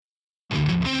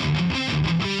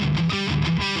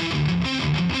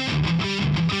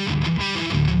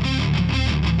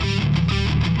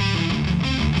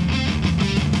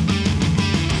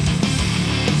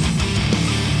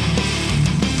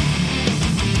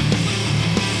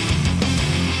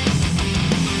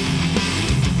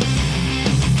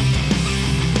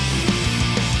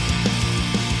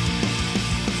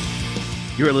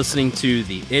You are listening to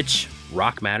the Itch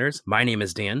Rock Matters. My name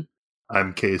is Dan.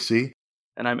 I'm Casey.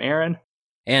 And I'm Aaron.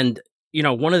 And, you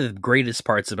know, one of the greatest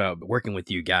parts about working with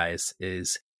you guys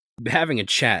is having a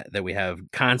chat that we have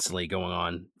constantly going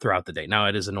on throughout the day. Now,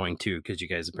 it is annoying, too, because you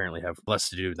guys apparently have less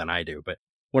to do than I do. But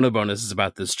one of the bonuses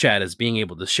about this chat is being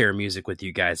able to share music with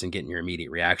you guys and getting your immediate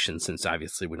reaction, since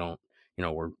obviously we don't, you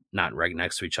know, we're not right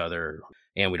next to each other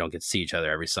and we don't get to see each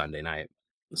other every Sunday night.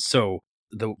 So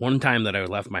the one time that I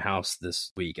left my house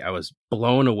this week, I was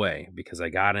blown away because I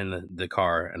got in the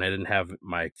car and I didn't have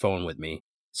my phone with me.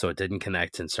 So it didn't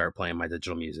connect and start playing my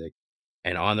digital music.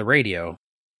 And on the radio,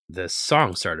 this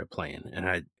song started playing. And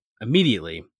I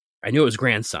knew it was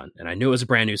Grandson. And I knew it was a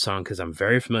brand new song because I'm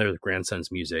very familiar with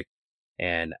Grandson's music.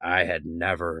 And I had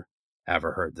never,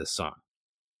 ever heard this song.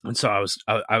 And so I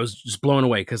was just blown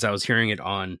away because I was hearing it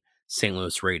on St.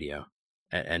 Louis radio.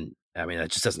 And I mean,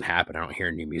 that just doesn't happen. I don't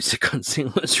hear new music on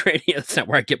St. Louis radio. That's not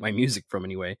where I get my music from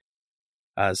anyway.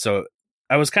 So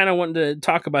I was kind of wanting to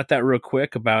talk about that real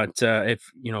quick about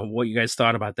if, you know, what you guys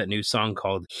thought about that new song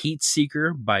called Heat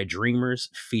Seeker by Dreamers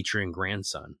featuring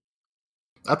Grandson.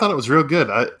 I thought it was real good.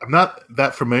 I'm not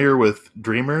that familiar with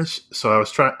Dreamers, so I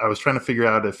was trying to figure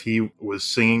out if he was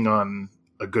singing on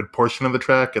a good portion of the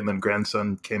track and then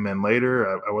Grandson came in later.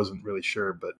 I wasn't really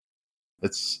sure, but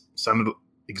it sounded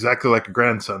exactly like a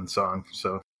Grandson song,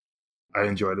 so I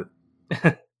enjoyed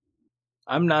it.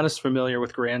 I'm not as familiar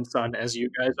with Grandson as you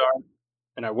guys are,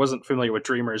 and I wasn't familiar with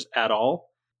Dreamers at all,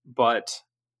 but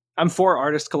I'm for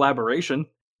artist collaboration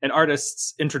and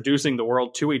artists introducing the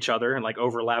world to each other and like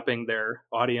overlapping their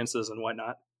audiences and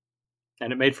whatnot.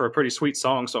 And it made for a pretty sweet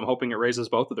song, so I'm hoping it raises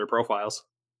both of their profiles.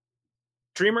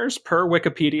 Dreamers, per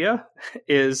Wikipedia,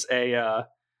 is a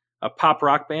pop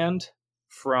rock band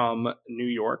from New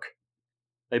York.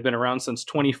 They've been around since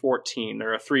 2014.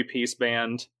 They're a three-piece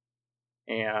band,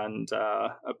 and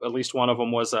at least one of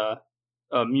them was a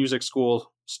music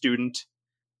school student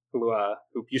who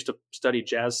used to study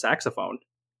jazz saxophone.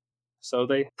 So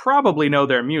they probably know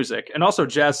their music. And also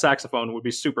jazz saxophone would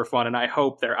be super fun, and I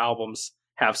hope their albums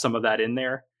have some of that in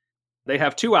there. They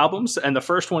have 2 albums, and the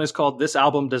first one is called This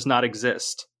Album Does Not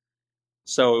Exist.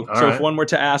 So right. If one were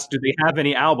to ask, do they have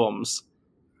any albums?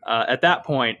 At that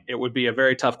point, it would be a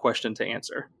very tough question to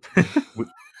answer.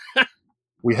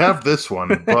 We have this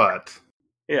one, but...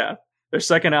 Yeah. Their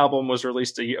second album was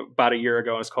released about a year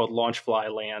ago, and it's called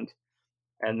Launchfly Land.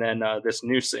 And then this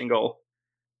new single,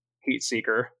 Heat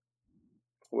Seeker,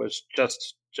 was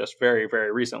just very,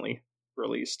 very recently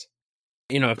released.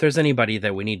 You know, if there's anybody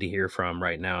that we need to hear from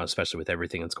right now, especially with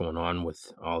everything that's going on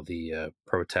with all the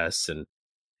protests and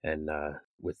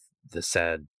with the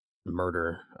sad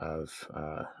murder of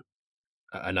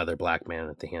another black man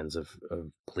at the hands of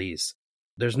police,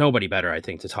 there's nobody better, I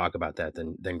think, to talk about that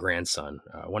than Grandson.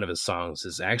 One of his songs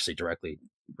is actually directly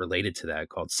related to that,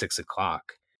 called 6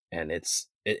 O'Clock, and it's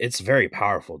very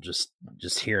powerful. Just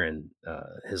hearing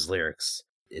his lyrics,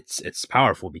 it's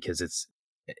powerful because it's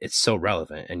so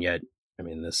relevant, and yet, I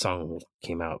mean, this song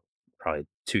came out probably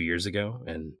 2 years ago,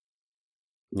 and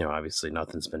you know, obviously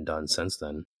nothing's been done since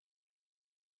then.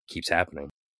 Keeps happening.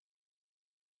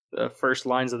 The first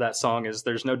lines of that song is,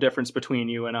 "There's no difference between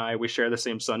you and I. We share the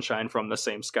same sunshine from the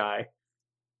same sky,"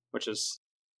 which is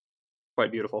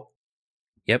quite beautiful.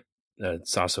 Yep.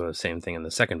 It's also the same thing in the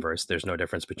second verse. "There's no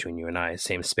difference between you and I.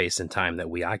 Same space and time that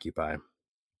we occupy."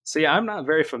 See, I'm not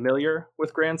very familiar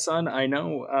with Grandson. I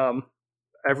know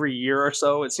every year or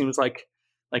so, it seems like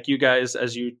you guys,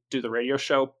 as you do the radio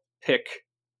show, pick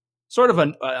sort of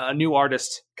a new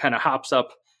artist kind of hops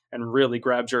up and really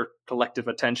grabs your collective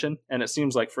attention. And it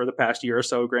seems like for the past year or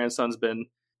so, Grandson's been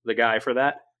the guy for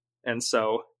that. And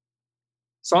so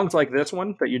songs like this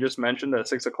one that you just mentioned, at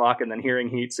 6 O'Clock, and then hearing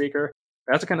Heat Seeker,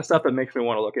 that's the kind of stuff that makes me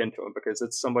want to look into him, because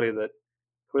it's somebody that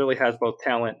clearly has both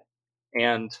talent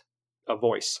and a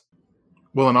voice.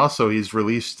 Well, and also he's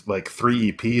released like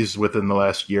 3 EPs within the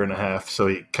last year and a half, so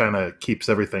he kind of keeps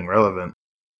everything relevant.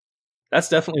 That's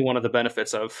definitely one of the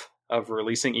benefits of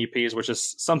releasing EPs, which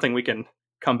is something we can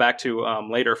come back to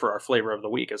later for our flavor of the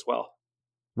week as well.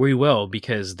 We will,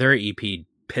 because their EP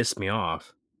pissed me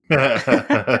off. We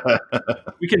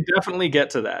can definitely get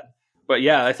to that. But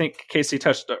yeah, I think Casey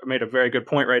made a very good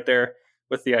point right there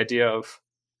with the idea of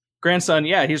Grandson.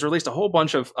 Yeah, he's released a whole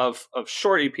bunch of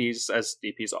short EPs, as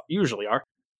EPs usually are,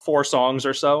 4 songs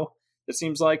or so, it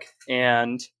seems like.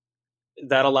 And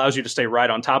that allows you to stay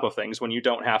right on top of things when you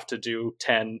don't have to do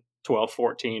 10, 12,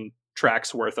 14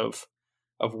 tracks worth of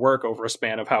work over a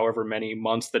span of however many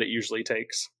months that it usually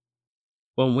takes.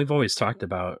 Well, we've always talked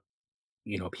about,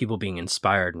 you know, people being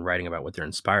inspired and writing about what they're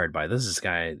inspired by. This is a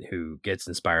guy who gets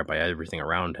inspired by everything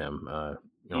around him,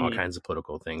 all kinds of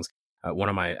political things. One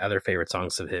of my other favorite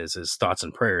songs of his is Thoughts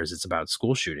and Prayers. It's about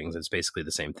school shootings. It's basically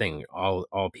the same thing.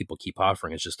 All people keep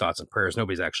offering is just thoughts and prayers.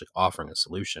 Nobody's actually offering a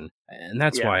solution. And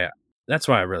that's why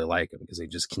I really like him, because he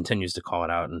just continues to call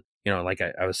it out. And, like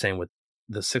I was saying, with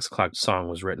the 6 o'clock song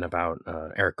was written about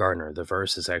Eric Gardner. The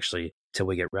verse is actually, till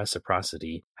we get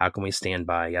reciprocity, how can we stand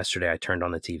by? Yesterday I turned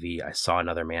on the TV. I saw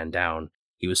another man down.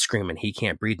 He was screaming, he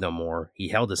can't breathe no more. He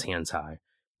held his hands high,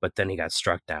 but then he got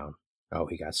struck down. Oh,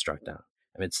 he got struck down.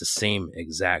 I mean, it's the same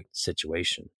exact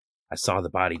situation. I saw the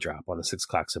body drop on the 6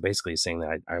 o'clock. So basically he's saying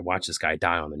that I watched this guy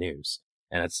die on the news.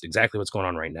 And that's exactly what's going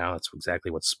on right now. That's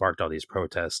exactly what sparked all these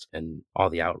protests and all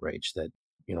the outrage that,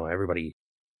 everybody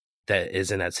that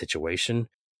is in that situation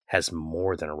has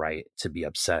more than a right to be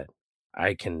upset.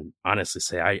 I can honestly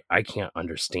say I can't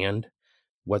understand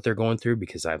what they're going through,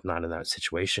 because I'm not in that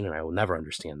situation, and I will never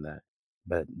understand that.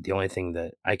 But the only thing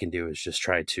that I can do is just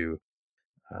try to,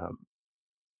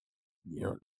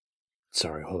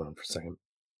 sorry, hold on for a second.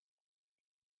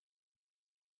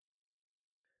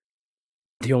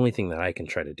 The only thing that I can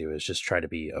try to do is just try to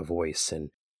be a voice,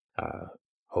 and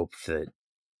hope that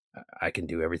I can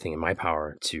do everything in my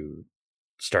power to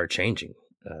start changing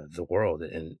the world,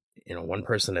 and one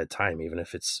person at a time. Even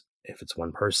if it's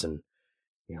one person,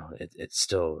 it's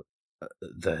still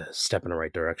the step in the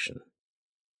right direction.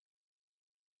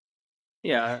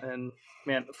 Yeah, and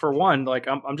man, for one, like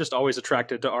I'm just always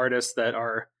attracted to artists that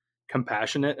are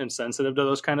compassionate and sensitive to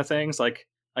those kind of things. Like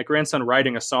Grandson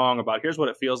writing a song about, here's what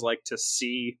it feels like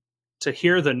to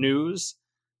hear the news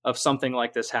of something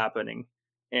like this happening.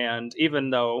 And even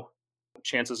though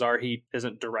chances are he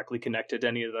isn't directly connected to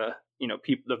any of the,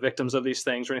 people, the victims of these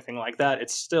things or anything like that,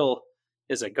 it still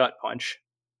is a gut punch,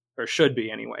 or should be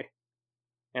anyway.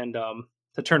 And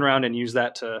to turn around and use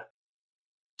that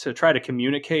to try to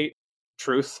communicate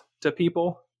truth to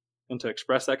people and to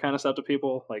express that kind of stuff to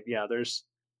people, like, yeah, there's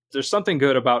something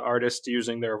good about artists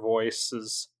using their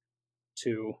voices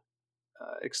to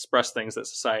express things that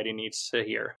society needs to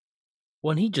hear.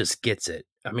 Well, and he just gets it.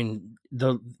 I mean,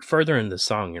 the further in the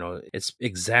song, it's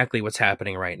exactly what's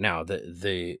happening right now.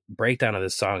 The breakdown of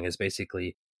this song is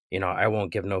basically, I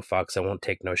won't give no fucks. I won't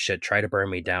take no shit. Try to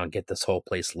burn me down. Get this whole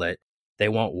place lit. They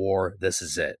want war. This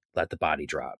is it. Let the body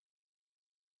drop.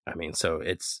 I mean, so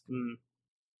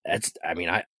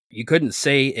you couldn't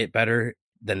say it better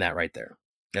than that right there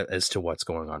as to what's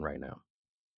going on right now.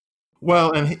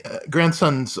 Well, and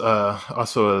Grandson's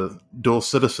also a dual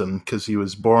citizen, because he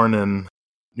was born in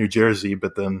New Jersey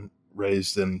but then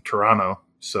raised in Toronto.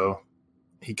 So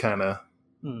he kind of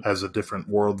has a different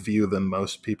worldview than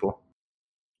most people.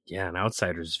 Yeah, an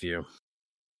outsider's view.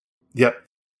 Yep.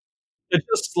 It's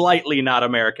a slightly not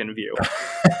American view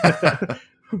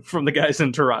from the guys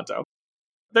in Toronto.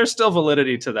 There's still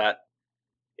validity to that.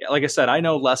 Yeah, like I said, I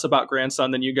know less about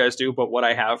Grandson than you guys do, but what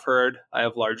I have heard, I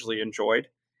have largely enjoyed.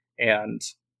 And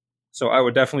so I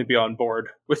would definitely be on board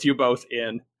with you both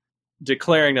in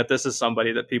declaring that this is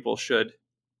somebody that people should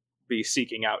be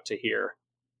seeking out to hear.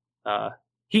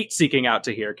 Heat seeking out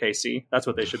to hear, KC. That's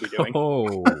what they should be doing.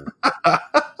 Oh.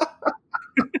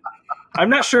 I'm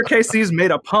not sure KC's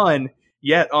made a pun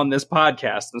yet on this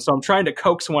podcast, and so I'm trying to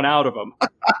coax one out of him.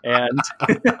 And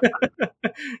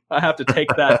I have to take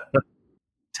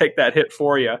that hit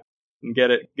for you and get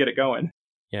it going.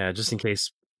 Yeah, just in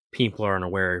case people aren't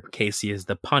aware, Casey is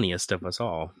the punniest of us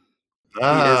all.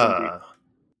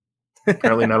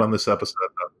 Apparently not on this episode,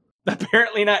 though.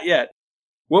 Apparently not yet.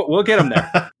 We'll get him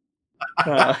there.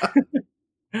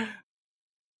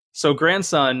 So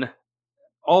Grandson,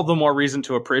 all the more reason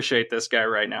to appreciate this guy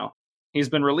right now. He's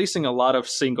been releasing a lot of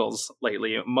singles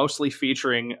lately, mostly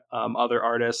featuring other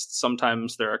artists.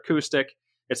 Sometimes they're acoustic.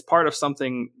 It's part of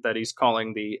something that he's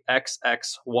calling the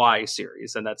XXY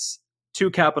series, and that's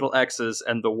 2 capital X's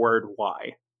and the word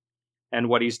Y. And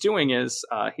what he's doing is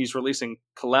he's releasing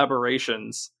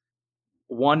collaborations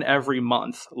one every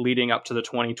month leading up to the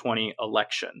 2020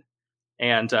 election.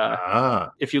 And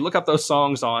if you look up those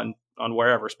songs on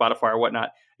wherever, Spotify or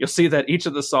whatnot, you'll see that each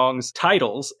of the songs'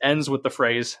 titles ends with the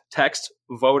phrase text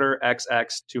voter XX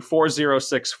to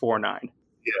 40649.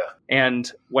 Yeah.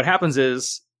 And what happens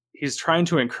is he's trying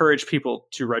to encourage people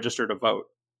to register to vote.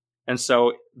 And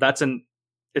so that's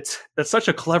such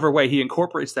a clever way. He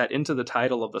incorporates that into the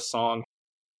title of the song.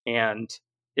 And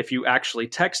if you actually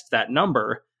text that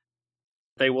number,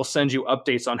 they will send you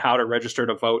updates on how to register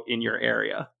to vote in your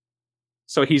area.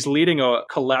 So he's leading a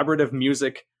collaborative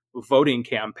music voting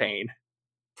campaign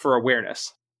for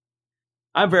awareness.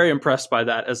 I'm very impressed by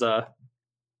that as an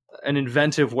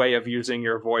inventive way of using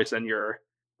your voice and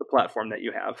the platform that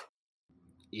you have.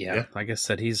 Yeah, like I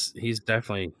said, he's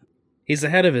definitely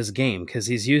ahead of his game, because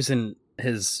he's using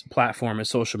his platform, his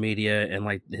social media, and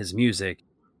like his music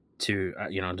to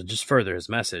to just further his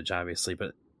message, obviously.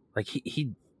 But like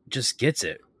he just gets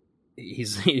it.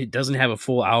 He doesn't have a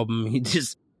full album. He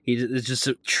is just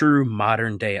a true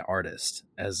modern day artist,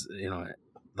 as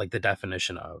like the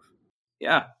definition of.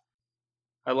 Yeah,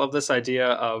 I love this idea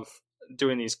of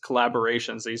doing these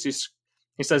collaborations.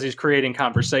 He says he's creating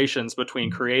conversations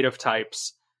between creative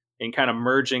types and kind of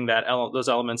merging those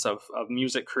elements of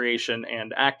music creation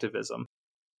and activism.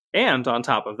 And on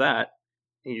top of that,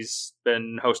 he's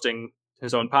been hosting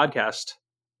his own podcast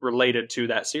related to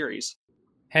that series.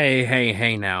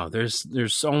 Hey! Now,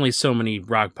 there's only so many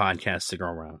rock podcasts to go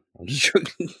around. I'm just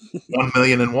joking.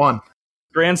 1,000,001.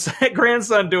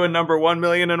 Grandson doing number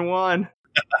 1,000,001.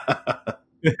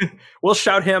 We'll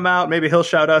shout him out. Maybe he'll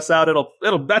shout us out.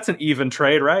 That's an even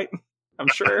trade, right? I'm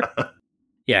sure.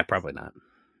 Yeah, probably not.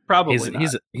 Probably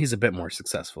not. He's a bit more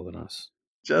successful than us.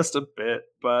 Just a bit,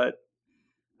 but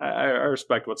I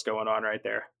respect what's going on right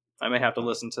there. I may have to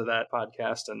listen to that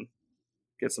podcast and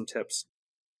get some tips.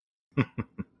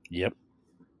 Yep.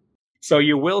 So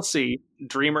you will see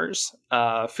Dreamers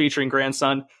featuring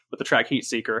Grandson with the track Heat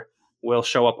Seeker will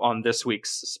show up on this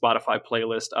week's Spotify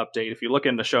playlist update. If you look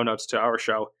in the show notes to our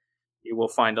show, you will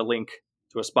find a link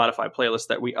to a Spotify playlist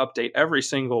that we update every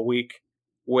single week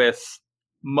with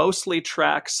mostly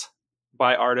tracks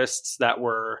by artists that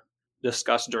were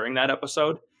discussed during that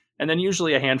episode, and then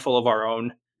usually a handful of our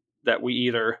own that we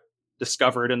either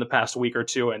discovered in the past week or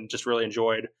two and just really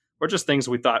enjoyed, or just things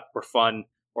we thought were fun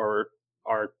or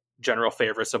are general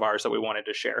favorites of ours that we wanted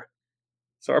to share.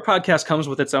 So our podcast comes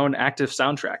with its own active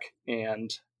soundtrack,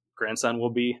 and Grandson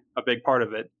will be a big part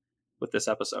of it with this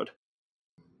episode.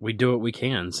 We do what we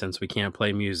can since we can't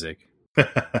play music.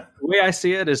 The way I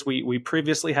see it is we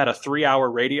previously had a 3-hour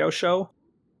radio show,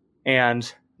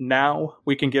 and now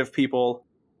we can give people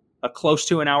a close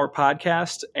to an hour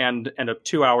podcast and a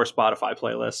 2-hour Spotify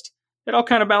playlist. It all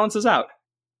kind of balances out.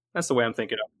 That's the way I'm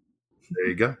thinking of it. There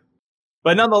you go.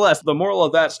 But nonetheless, the moral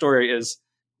of that story is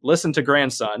listen to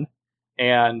Grandson,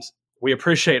 and we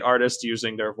appreciate artists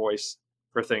using their voice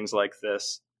for things like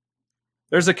this.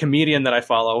 There's a comedian that I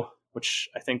follow, which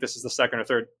I think this is the second or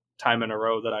third time in a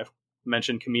row that I've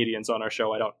mentioned comedians on our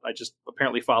show. I just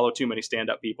apparently follow too many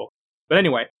stand-up people. But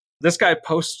anyway, this guy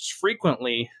posts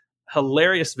frequently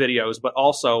hilarious videos, but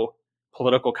also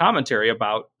political commentary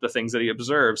about the things that he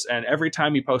observes. And every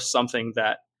time he posts something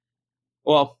that,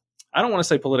 well, I don't want to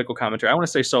say political commentary. I want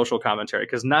to say social commentary,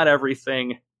 because not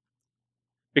everything,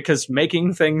 because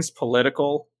making things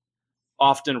political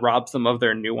often robs them of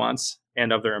their nuance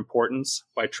and of their importance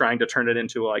by trying to turn it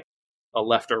into like a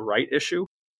left or right issue.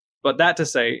 But that to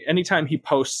say, anytime he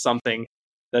posts something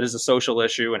that is a social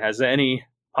issue and has any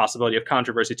possibility of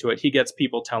controversy to it, he gets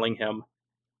people telling him,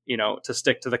 to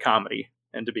stick to the comedy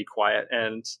and to be quiet.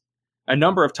 And a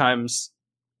number of times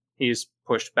he's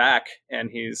pushed back and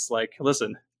he's like,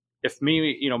 listen, if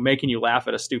me, making you laugh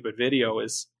at a stupid video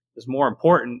is more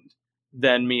important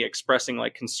than me expressing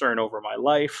like concern over my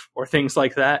life or things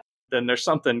like that, then there's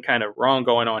something kind of wrong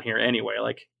going on here anyway.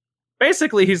 Like,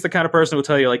 basically, he's the kind of person who will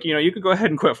tell you, like, you could go ahead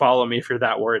and quit following me if you're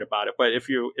that worried about it. But if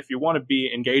you want to be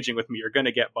engaging with me, you're going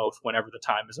to get both whenever the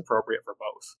time is appropriate for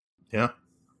both. Yeah.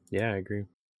 Yeah, I agree.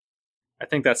 I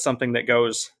think that's something that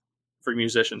goes for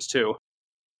musicians too.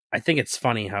 I think it's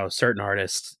funny how certain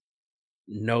artists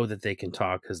know that they can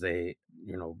talk because they,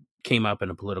 came up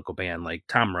in a political band. Like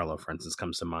Tom Morello, for instance,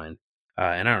 comes to mind.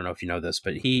 And I don't know if you know this,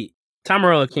 but Tom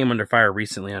Morello came under fire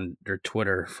recently under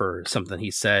Twitter for something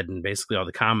he said, and basically all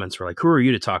the comments were like, who are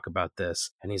you to talk about this?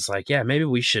 And he's like, yeah, maybe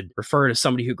we should refer to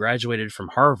somebody who graduated from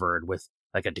Harvard with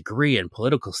like a degree in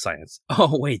political science.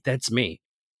 Oh, wait, that's me.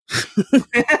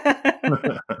 It's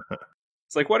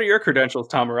like, what are your credentials,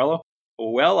 Tom Morello?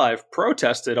 Well, I've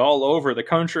protested all over the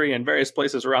country and various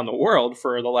places around the world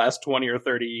for the last 20 or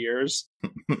 30 years.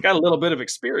 Got a little bit of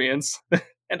experience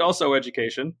and also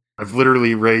education. I've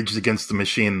literally raged against the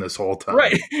machine this whole time.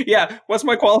 Right. Yeah. What's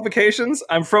my qualifications?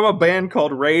 I'm from a band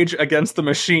called Rage Against the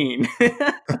Machine.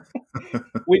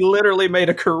 We literally made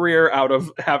a career out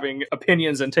of having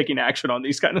opinions and taking action on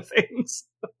these kind of things.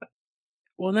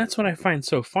 Well, and that's what I find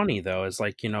so funny, though, is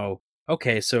like,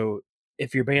 okay, so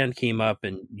if your band came up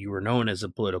and you were known as a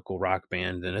political rock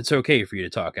band, then it's okay for you to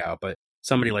talk out. But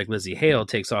somebody like Lizzie Hale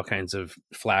takes all kinds of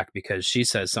flack because she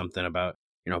says something about,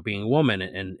 being a woman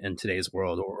in today's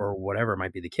world or whatever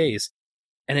might be the case.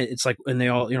 And it's like, and they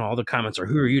all, all the comments are,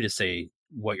 who are you to say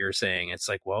what you're saying? It's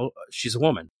like, well, she's a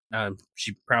woman.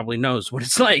 She probably knows what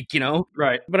it's like,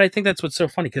 Right. But I think that's what's so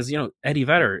funny because, Eddie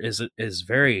Vedder is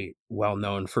very well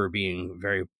known for being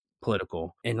very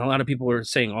political. And a lot of people are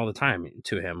saying all the time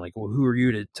to him, like, well, who are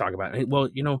you to talk about it? Well,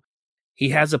 he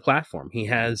has a platform. He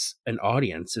has an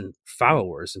audience and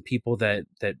followers and people that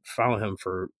follow him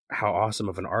for how awesome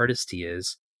of an artist he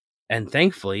is. And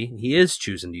thankfully, he is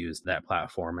choosing to use that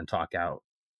platform and talk out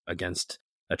against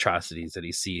atrocities that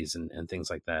he sees and things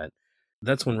like that.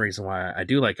 That's one reason why I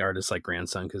do like artists like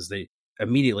Grandson, because they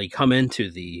immediately come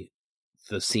into the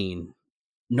scene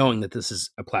knowing that this is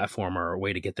a platform or a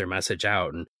way to get their message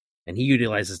out. And he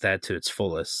utilizes that to its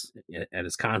fullest at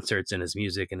his concerts and his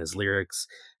music and his lyrics,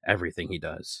 everything he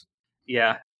does.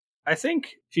 Yeah. I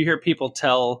think if you hear people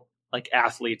tell like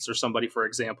athletes or somebody, for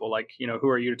example, like, you know, who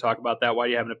are you to talk about that? Why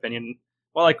do you have an opinion?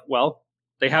 Well,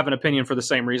 they have an opinion for the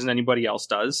same reason anybody else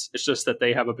does. It's just that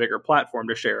they have a bigger platform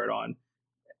to share it on.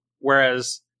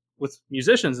 Whereas with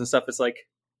musicians and stuff, it's like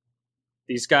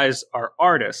these guys are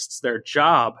artists. Their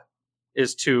job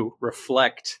is to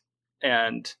reflect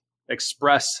and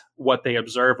express what they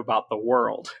observe about the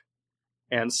world.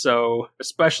 And so,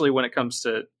 especially when it comes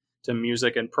to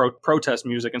music and protest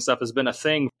music and stuff, has been a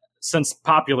thing since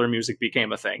popular music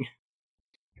became a thing.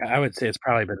 I would say it's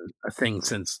probably been a thing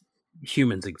since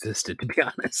humans existed, to be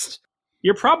honest.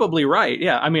 You're probably right.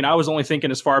 Yeah. I mean, I was only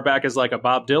thinking as far back as like a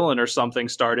Bob Dylan or something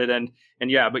started. And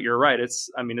yeah, but you're right.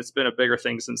 It's been a bigger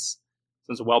thing since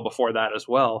well before that as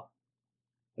well.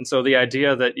 And so the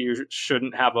idea that you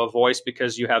shouldn't have a voice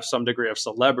because you have some degree of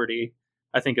celebrity,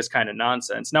 I think is kind of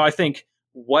nonsense. Now, I think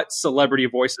what celebrity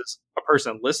voices a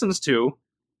person listens to,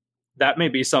 that may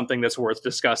be something that's worth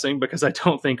discussing, because I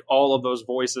don't think all of those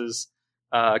voices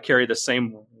carry the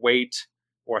same weight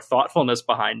or thoughtfulness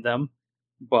behind them.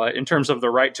 But in terms of the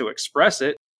right to express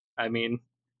it, I mean,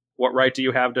 what right do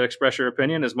you have to express your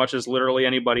opinion as much as literally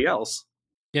anybody else?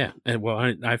 Yeah. And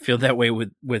well, I feel that way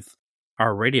with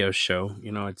our radio show.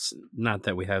 You know, it's not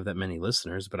that we have that many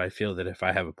listeners, but I feel that if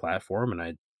I have a platform and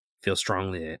I feel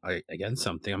strongly against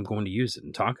something, I'm going to use it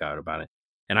and talk out about it.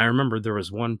 And I remember there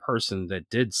was one person that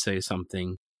did say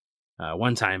something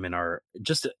one time in our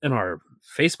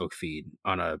Facebook feed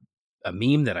on a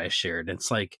meme that I shared. It's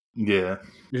like, yeah,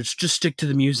 just stick to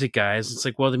the music, guys. It's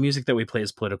like, well, the music that we play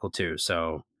is political too,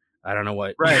 so I don't know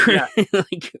what. Right. Yeah.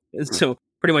 Like, so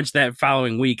pretty much that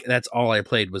following week, that's all I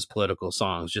played was political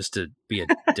songs, just to be a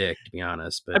dick, to be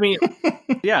honest. But I mean,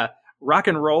 yeah, rock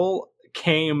and roll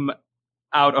came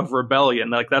out of rebellion.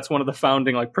 Like, that's one of the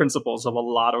founding like principles of a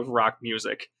lot of rock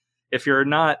music. If you're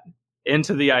not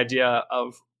into the idea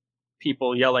of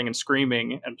people yelling and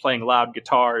screaming and playing loud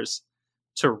guitars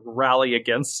to rally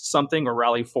against something or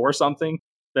rally for something,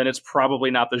 then it's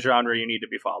probably not the genre you need to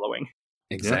be following.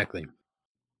 Exactly.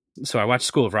 Yeah. So I watched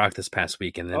School of Rock this past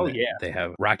week, and then they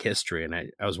have rock history, and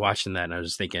I was watching that, and I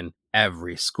was thinking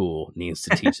every school needs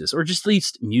to teach this, or just at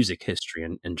least music history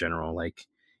in general. Like,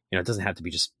 you know, it doesn't have to be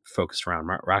just focused around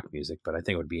rock music, but I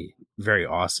think it would be very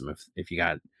awesome if you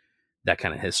got that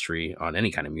kind of history on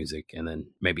any kind of music, and then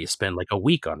maybe you spend like a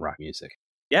week on rock music.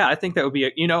 Yeah, I think that would be,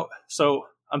 so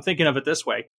I'm thinking of it this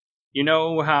way. You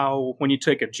know how when you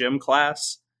take a gym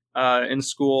class in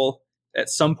school, at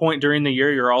some point during the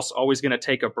year, you're also always going to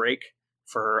take a break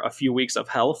for a few weeks of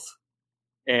health,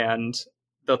 and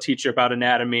they'll teach you about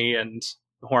anatomy and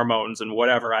hormones and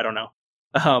whatever. I don't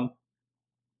know.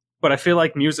 But I feel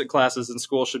like music classes in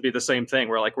school should be the same thing.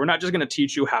 We're not just going to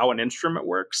teach you how an instrument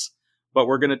works, but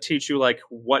we're going to teach you like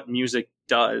what music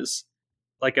does,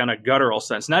 like on a guttural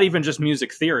sense, not even just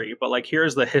music theory, but like,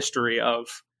 here's the history of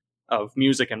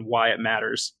music and why it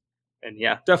matters. And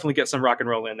yeah, definitely get some rock and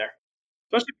roll in there.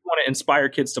 Especially if you want to inspire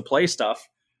kids to play stuff.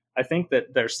 I think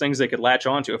that there's things they could latch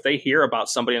on to. If they hear about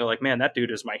somebody and they're like, man, that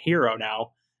dude is my hero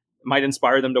now, it might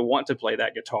inspire them to want to play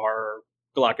that guitar or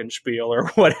glockenspiel or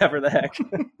whatever the heck.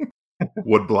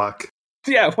 Woodblock.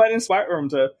 Yeah, it might inspire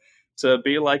them to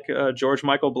be like George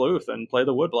Michael Bluth and play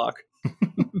the woodblock.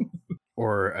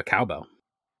 Or a cowbell.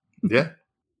 Yeah.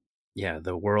 Yeah,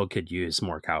 the world could use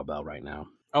more cowbell right now.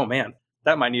 Oh, man.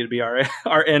 That might need to be our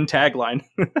end tagline.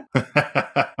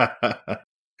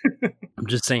 I'm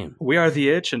just saying. We are the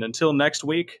Itch, and until next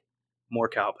week, more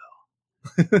cowbell.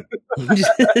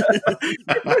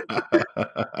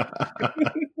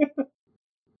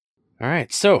 All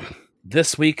right, so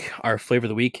this week, our flavor of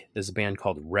the week is a band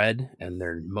called Red, and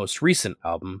their most recent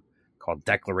album called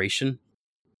Declaration.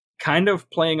 Kind of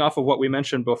playing off of what we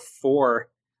mentioned before,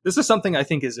 this is something I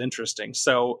think is interesting.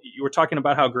 So you were talking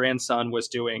about how Grandson was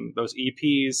doing those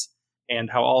EPs and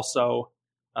how also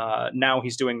now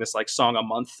he's doing this like song a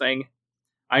month thing.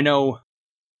 I know,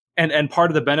 and part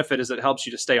of the benefit is it helps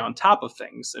you to stay on top of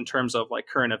things in terms of like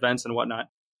current events and whatnot.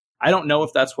 I don't know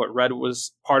if that's what Red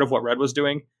was, part of what Red was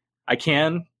doing. I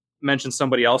can mention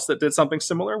somebody else that did something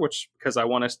similar, which, because I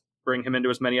want to bring him into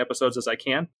as many episodes as I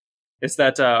can, is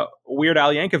that Weird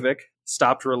Al Yankovic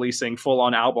stopped releasing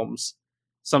full-on albums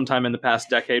sometime in the past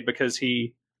decade, because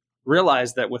he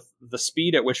realized that with the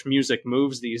speed at which music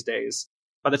moves these days,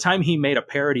 by the time he made a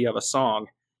parody of a song,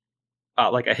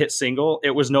 like a hit single,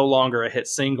 it was no longer a hit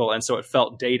single, and so it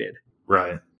felt dated.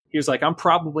 Right. He was like, I'm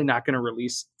probably not going to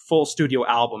release full studio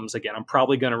albums again. I'm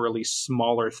probably going to release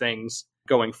smaller things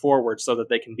going forward so that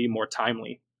they can be more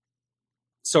timely.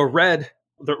 So Red,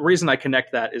 the reason I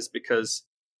connect that is because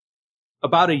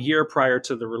about a year prior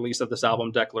to the release of this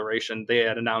album, Declaration, they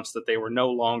had announced that they were no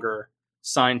longer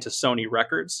signed to Sony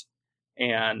Records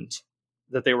and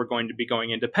that they were going to be going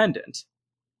independent.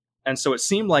 And so it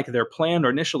seemed like their plan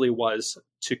initially was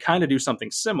to kind of do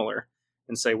something similar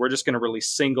and say, we're just going to release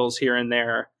singles here and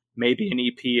there, maybe an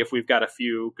EP if we've got a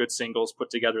few good singles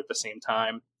put together at the same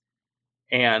time.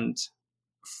 And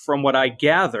from what I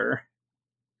gather,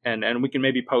 and we can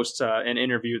maybe post an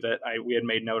interview that we had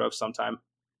made note of sometime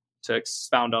to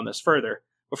expound on this further.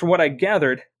 But from what I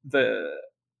gathered, the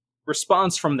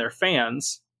response from their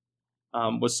fans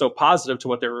was so positive to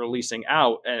what they were releasing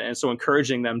out, and so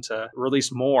encouraging them to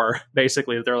release more.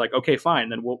 Basically, they're like, okay, fine,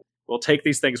 then we'll take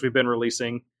these things we've been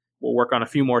releasing, we'll work on a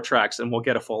few more tracks, and we'll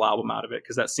get a full album out of it,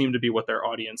 because that seemed to be what their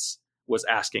audience was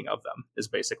asking of them, is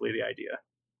basically the idea.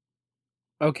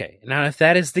 Okay, now if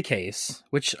that is the case,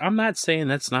 which I'm not saying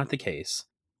that's not the case,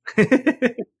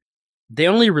 they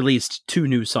only released 2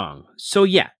 new songs. So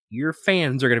yeah, your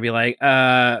fans are going to be like,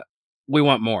 we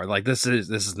want more. Like, this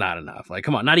is not enough. Like,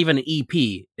 come on, not even an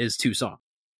EP is 2 songs.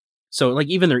 So like,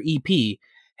 even their EP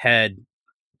had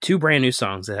 2 brand new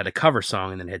songs that had a cover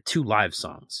song and then had 2 live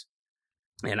songs.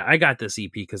 And I got this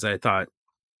EP because I thought,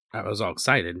 I was all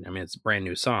excited. I mean, it's a brand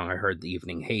new song. I heard The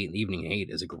Evening Hate. The Evening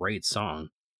Hate is a great song.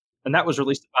 And that was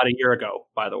released about a year ago,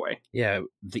 by the way. Yeah,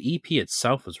 the EP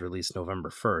itself was released November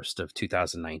 1st of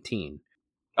 2019.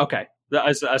 Okay.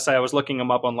 As I say, I was looking them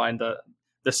up online.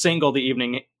 The single, The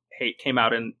Evening Hate, came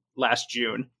out in last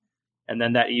June. And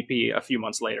then that EP a few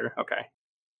months later. Okay.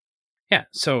 Yeah,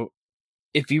 so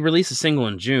if you release a single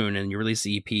in June and you release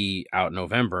the EP out in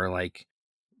November, like,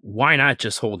 why not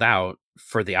just hold out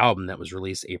for the album that was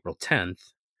released April 10th?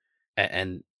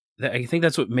 And I think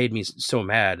that's what made me so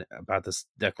mad about this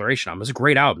Declaration album. It's a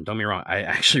great album, don't get me wrong. I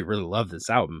actually really love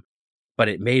this album, but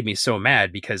it made me so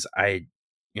mad because I,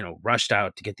 rushed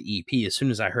out to get the EP as soon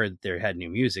as I heard that they had new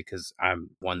music, because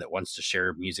I'm one that wants to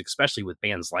share music, especially with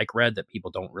bands like Red that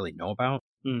people don't really know about.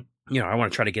 Mm. I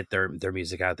want to try to get their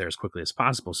music out there as quickly as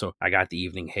possible. So I got The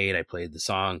Evening Hate, I played the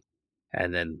song,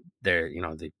 and then they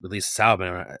released this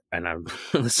album, and I'm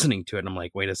listening to it, and I'm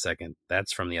like, wait a second,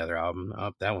 that's from the other album.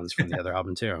 Oh, that one's from the other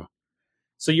album too.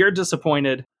 So you're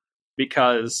disappointed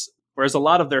because whereas a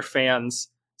lot of their fans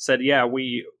said, yeah,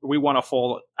 we want a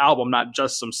full album, not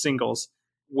just some singles.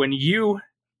 When you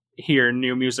hear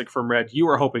new music from Red, you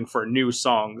were hoping for new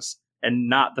songs and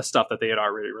not the stuff that they had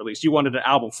already released. You wanted an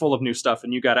album full of new stuff,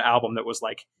 and you got an album that was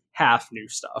like half new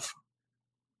stuff.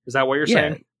 Is that what you're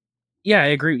saying? Yeah, I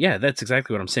agree. Yeah, that's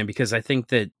exactly what I'm saying, because I think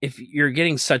that if you're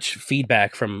getting such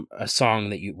feedback from a song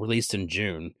that you released in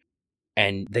June,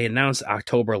 and they announced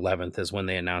October 11th is when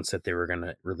they announced that they were going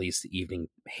to release the Evening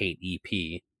Hate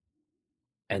EP.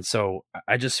 And so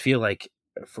I just feel like,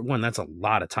 for one, that's a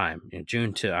lot of time.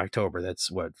 June to October, that's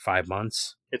what, 5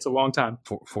 months? It's a long time.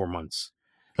 4 months.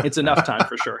 It's enough time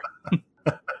for sure.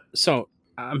 So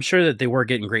I'm sure that they were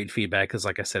getting great feedback because,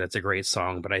 like I said, it's a great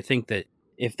song. But I think that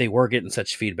if they were getting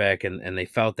such feedback and they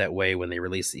felt that way when they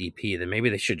released the EP, then maybe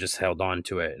they should just held on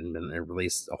to it and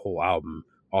released a whole album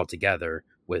altogether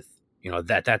with,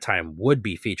 that time would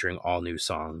be featuring all new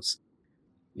songs.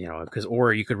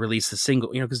 Or you could release the single,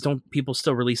 because don't people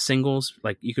still release singles?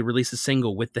 Like, you could release a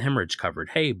single with the Hemorrhage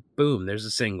covered. Hey, boom, there's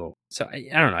a single. So I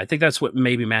don't know. I think that's what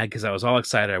made me mad, because I was all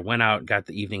excited. I went out, got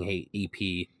the Evening Hate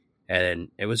EP, and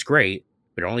it was great,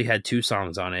 but it only had 2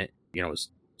 songs on it. It was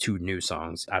 2 new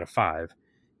songs out of 5.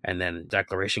 And then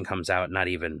Declaration comes out not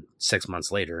even 6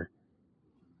 months later.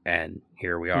 And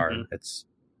here we are. Mm-hmm. It's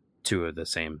 2 of the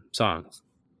same songs.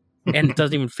 And it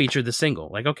doesn't even feature the single.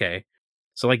 Like, okay.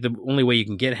 So, like, the only way you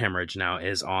can get Hemorrhage now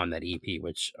is on that EP,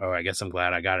 which, I guess I'm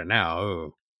glad I got it now.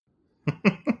 Oh.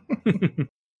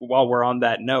 While we're on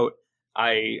that note,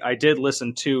 I did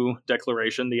listen to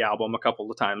Declaration, the album, a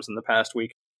couple of times in the past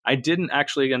week. I didn't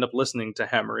actually end up listening to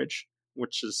Hemorrhage,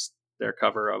 which is their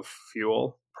cover of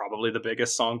Fuel, probably the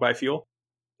biggest song by Fuel.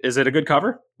 Is it a good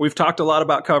cover? We've talked a lot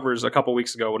about covers a couple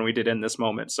weeks ago when we did In This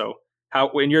Moment. So, how,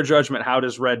 in your judgment, how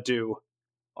does Red do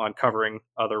on covering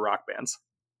other rock bands?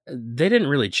 They didn't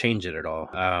really change it at all.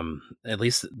 At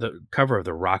least the cover of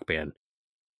the Rock Band.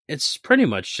 It's pretty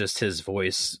much just his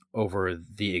voice over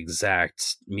the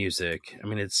exact music. I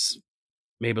mean, it's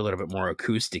maybe a little bit more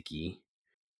acoustic-y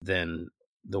than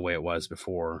the way it was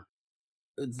before.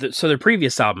 So their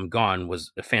previous album, Gone,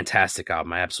 was a fantastic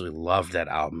album. I absolutely loved that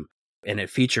album. And it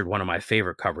featured one of my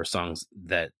favorite cover songs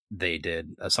that they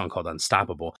did, a song called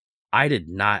Unstoppable. I did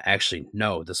not actually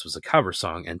know this was a cover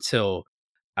song until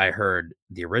I heard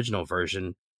the original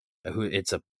version.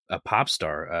 It's a pop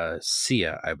star,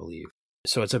 Sia, I believe.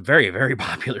 So it's a very, very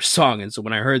popular song. And so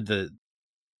when I heard the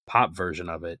pop version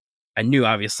of it, I knew,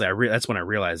 obviously, that's when I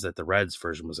realized that the Reds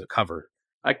version was a cover.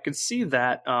 I could see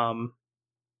that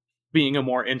being a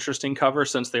more interesting cover,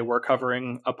 since they were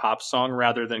covering a pop song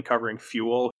rather than covering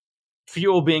Fuel.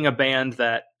 Fuel being a band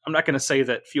that, I'm not going to say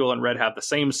that Fuel and Red have the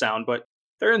same sound, but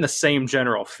they're in the same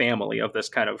general family of this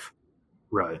kind of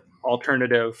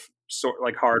alternative, sort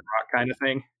like hard rock kind of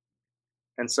thing.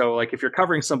 And so, like, if you're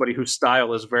covering somebody whose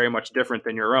style is very much different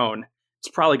than your own, it's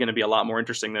probably going to be a lot more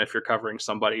interesting than if you're covering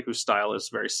somebody whose style is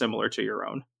very similar to your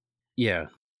own. Yeah.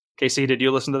 Casey, did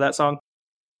you listen to that song?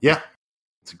 Yeah,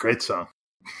 it's a great song.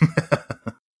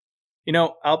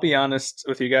 I'll be honest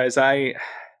with you guys.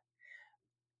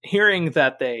 Hearing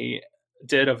that they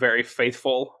did a very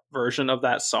faithful version of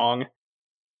that song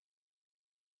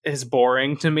is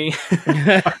boring to me.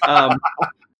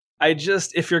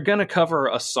 If you're going to cover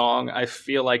a song, I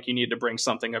feel like you need to bring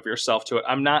something of yourself to it.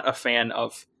 I'm not a fan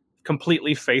of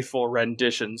completely faithful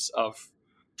renditions of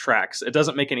tracks. It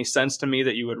doesn't make any sense to me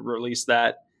that you would release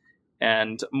that.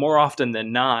 And more often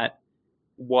than not,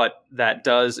 what that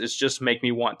does is just make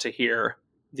me want to hear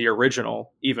the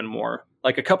original even more.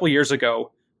 Like a couple years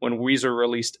ago, when Weezer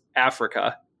released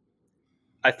Africa,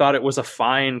 I thought it was a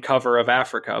fine cover of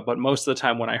Africa, but most of the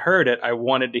time when I heard it, I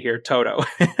wanted to hear Toto.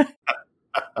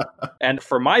 And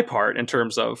for my part, in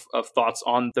terms of thoughts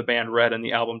on the band Red and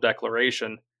the album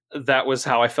Declaration, that was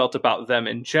how I felt about them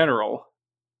in general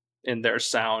in their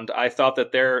sound. I thought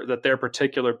that their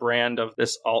particular brand of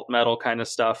this alt metal kind of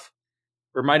stuff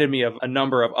reminded me of a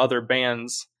number of other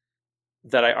bands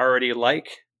that I already like,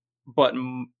 but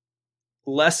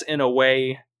less in a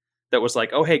way that was like,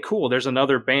 oh, hey, cool, there's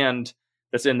another band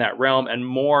that's in that realm, and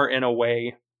more in a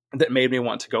way that made me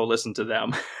want to go listen to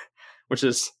them, which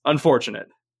is unfortunate.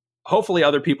 Hopefully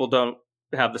other people don't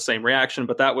have the same reaction,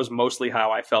 but that was mostly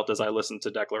how I felt as I listened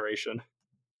to Declaration.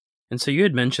 And so you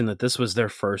had mentioned that this was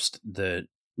the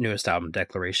newest album,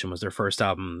 Declaration, was their first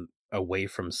album away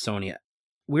from Sony.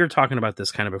 We were talking about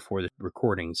this kind of before the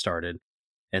recording started,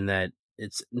 and that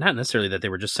it's not necessarily that they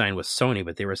were just signed with Sony,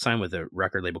 but they were signed with a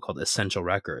record label called Essential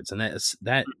Records. And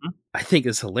that I think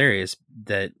is hilarious,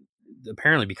 that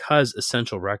apparently because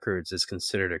Essential Records is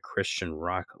considered a Christian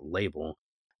rock label,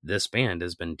 this band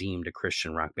has been deemed a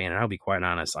Christian rock band. And I'll be quite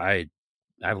honest, I've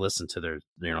listened to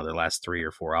their last 3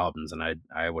 or 4 albums, and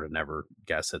I would have never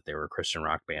guessed that they were a Christian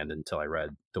rock band until I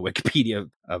read the Wikipedia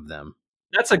of them.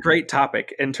 That's a great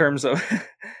topic in terms of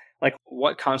like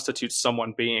what constitutes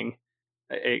someone being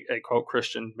a quote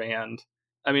Christian band.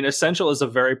 I mean, Essential is a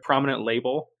very prominent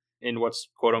label in what's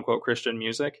quote unquote Christian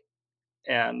music,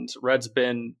 and Red's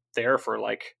been there for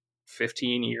like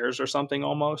 15 years or something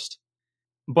almost.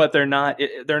 But they're not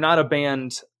a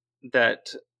band that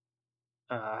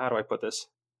how do I put this?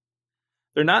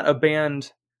 They're not a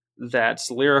band that's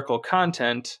lyrical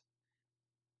content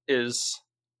is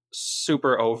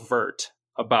super overt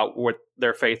about what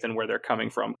their faith and where they're coming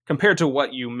from, compared to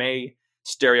what you may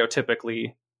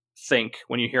stereotypically think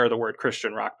when you hear the word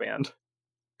Christian rock band.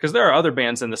 Because there are other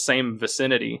bands in the same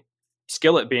vicinity,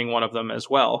 Skillet being one of them as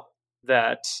well,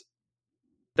 that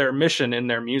their mission in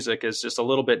their music is just a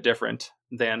little bit different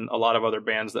than a lot of other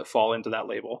bands that fall into that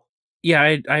label. Yeah,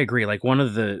 I agree. Like one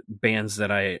of the bands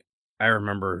that I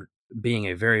remember being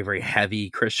a very, very heavy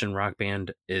Christian rock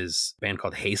band is a band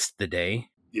called Haste the Day.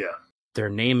 Yeah. Their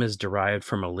name is derived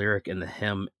from a lyric in the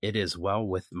hymn, "It Is Well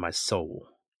With My Soul."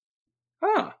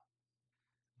 Huh.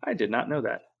 I did not know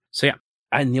that. So yeah,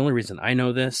 and the only reason I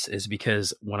know this is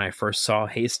because when I first saw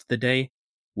Haste the Day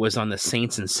was on the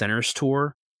Saints and Sinners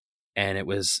tour, and it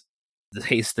was the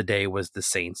Haste the Day was the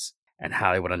Saints and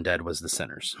Hollywood Undead was the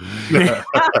Sinners.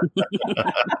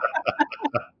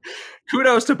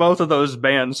 Kudos to both of those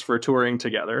bands for touring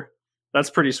together. That's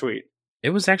pretty sweet. It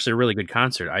was actually a really good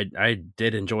concert. I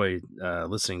did enjoy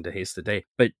listening to Haste the Day,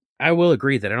 but I will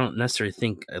agree that I don't necessarily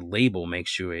think a label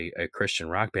makes you a Christian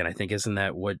rock band. I think, isn't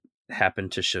that what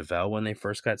happened to Chevelle when they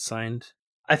first got signed?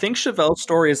 I think Chevelle's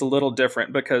story is a little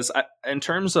different because in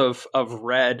terms of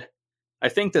Red, I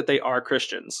think that they are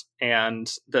Christians and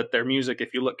that their music,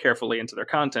 if you look carefully into their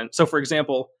content. So for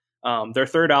example, their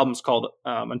third album is called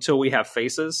Until We Have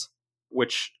Faces,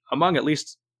 which among at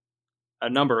least a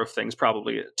number of things,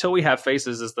 probably Till We Have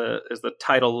Faces is the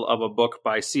title of a book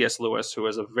by C.S. Lewis, who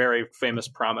is a very famous,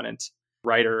 prominent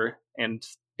writer. And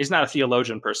he's not a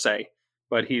theologian per se,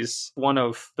 but he's one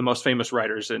of the most famous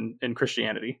writers in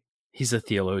Christianity. He's a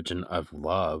theologian of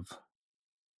love.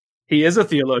 He is a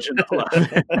theologian of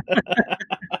love.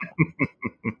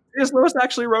 C.S. Lewis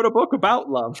actually wrote a book about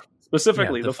love,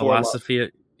 specifically the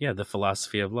philosophy. The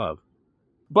philosophy of love.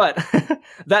 But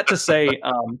that to say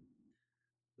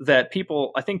that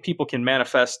I think people can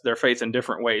manifest their faith in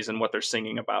different ways in what they're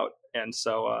singing about. And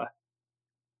so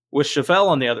with Chevelle,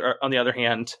 on the other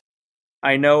hand,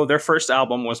 I know their first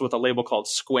album was with a label called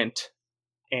Squint.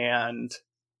 And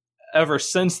ever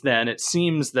since then, it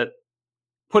seems that,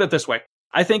 put it this way,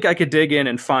 I think I could dig in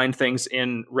and find things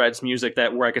in Red's music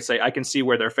where I could say, I can see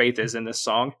where their faith is in this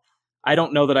song. I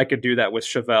don't know that I could do that with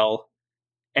Chevelle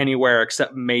anywhere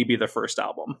except maybe the first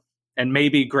album, and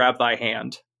maybe Grab Thy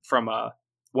Hand from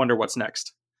Wonder What's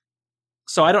Next.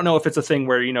 So I don't know if it's a thing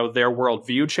where, their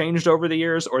worldview changed over the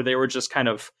years, or they were just kind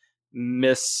of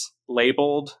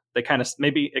mislabeled.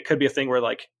 Maybe it could be a thing where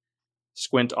like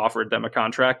Squint offered them a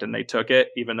contract and they took it,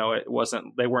 even though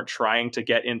they weren't trying to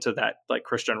get into that like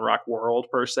Christian rock world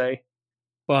per se.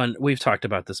 Well, and we've talked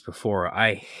about this before.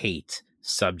 I hate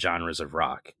subgenres of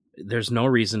rock. There's no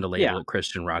reason to label it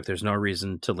Christian rock. There's no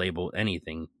reason to label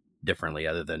anything differently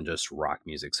other than just rock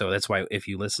music. So that's why if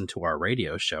you listen to our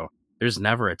radio show, there's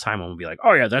never a time when we'll be like,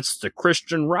 oh yeah, that's the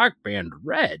Christian rock band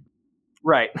Red.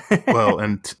 Right. Well,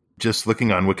 and just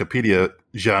looking on Wikipedia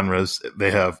genres,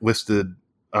 they have listed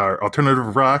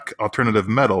alternative rock, alternative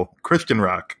metal, Christian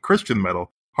rock, Christian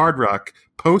metal, hard rock,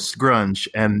 post-grunge,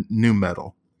 and new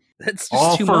metal. That's just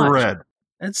all too for much. Red.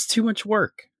 That's too much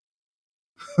work.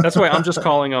 That's why I'm just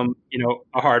calling them,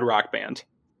 a hard rock band.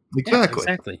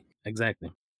 Exactly. Yeah,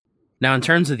 exactly. Now, in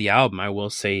terms of the album, I will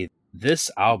say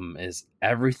this album is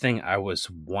everything I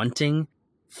was wanting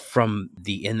from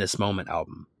the In This Moment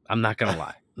album. I'm not going to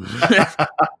lie.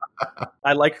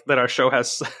 I like that our show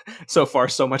has so far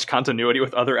so much continuity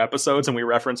with other episodes and we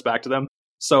reference back to them.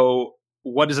 So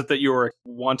what is it that you were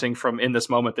wanting from In This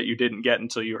Moment that you didn't get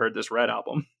until you heard this Red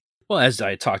album? Well, as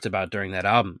I talked about during that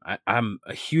album, I'm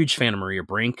a huge fan of Maria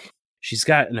Brink. She's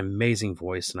got an amazing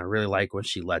voice, and I really like when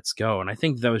she lets go. And I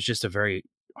think that was just a very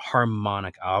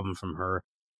harmonic album from her.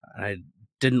 And I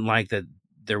didn't like that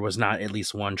there was not at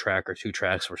least one track or two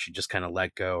tracks where she just kind of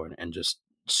let go and just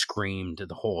screamed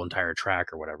the whole entire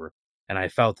track or whatever. And I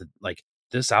felt that like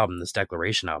this album, this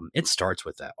Declaration album, it starts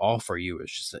with that. All For You is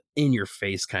just an in your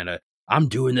face kind of, I'm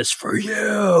doing this for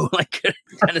you, like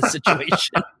kind of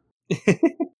situation.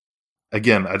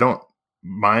 Again, I don't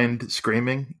mind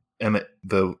screaming, and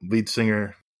the lead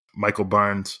singer, Michael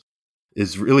Barnes,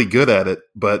 is really good at it.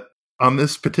 But on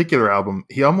this particular album,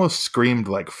 he almost screamed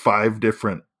like 5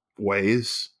 different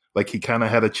ways. Like he kind of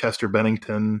had a Chester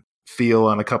Bennington feel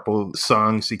on a couple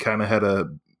songs. He kind of had a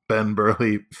Ben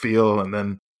Burley feel, and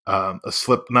then a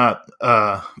Slipknot.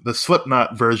 The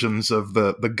Slipknot versions of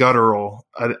the guttural,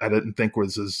 I didn't think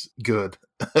was as good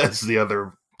as the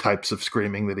other types of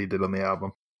screaming that he did on the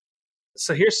album.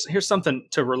 So here's something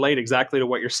to relate exactly to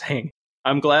what you're saying.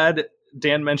 I'm glad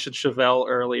Dan mentioned Chevelle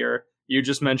earlier. You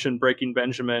just mentioned Breaking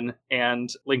Benjamin and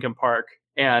Linkin Park.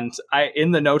 And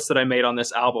in the notes that I made on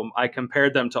this album, I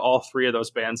compared them to all 3 of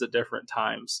those bands at different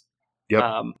times. Yep.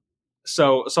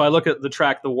 So I look at the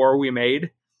track The War We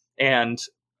Made, and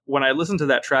when I listened to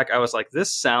that track, I was like,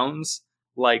 this sounds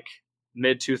like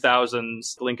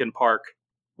mid-2000s Linkin Park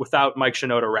without Mike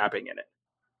Shinoda rapping in it.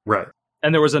 Right.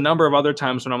 And there was a number of other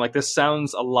times when I'm like, this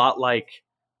sounds a lot like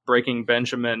Breaking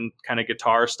Benjamin kind of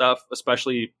guitar stuff,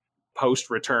 especially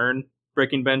post-return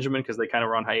Breaking Benjamin, because they kind of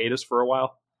were on hiatus for a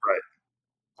while. Right.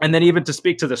 And then even to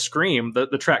speak to the scream,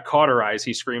 the track Cauterize,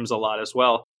 he screams a lot as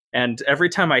well. And every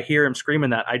time I hear him screaming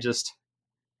that,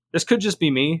 this could just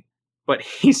be me, but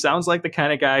he sounds like the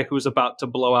kind of guy who's about to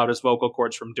blow out his vocal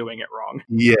cords from doing it wrong.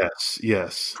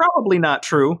 Yes. Probably not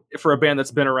true for a band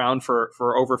that's been around for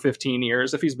over 15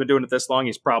 years. If he's been doing it this long,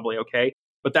 he's probably okay.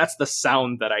 But that's the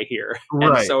sound that I hear.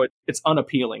 Right. And so it's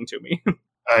unappealing to me.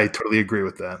 I totally agree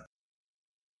with that.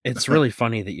 It's really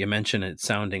funny that you mention it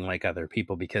sounding like other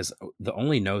people, because the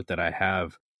only note that I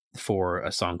have for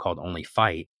a song called Only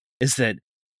Fight is that,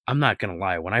 I'm not going to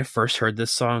lie, when I first heard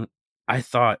this song, I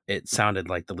thought it sounded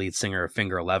like the lead singer of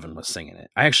Finger 11 was singing it.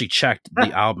 I actually checked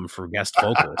the album for guest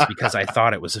vocals because I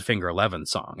thought it was a Finger 11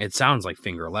 song. It sounds like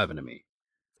Finger 11 to me.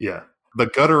 Yeah. The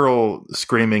guttural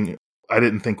screaming, I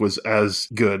didn't think was as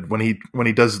good. When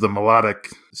he does the melodic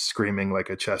screaming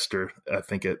like a Chester, I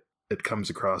think it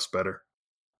comes across better.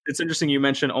 It's interesting you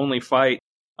mentioned Only Fight,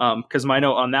 because my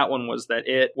note on that one was that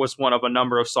it was one of a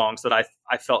number of songs that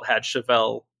I felt had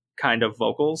Chevelle kind of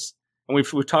vocals. And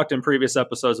we've talked in previous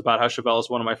episodes about how Chevelle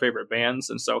is one of my favorite bands.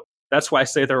 And so that's why I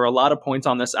say there are a lot of points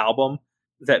on this album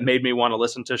that made me want to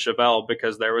listen to Chevelle,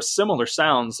 because there was similar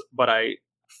sounds, but I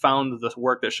found the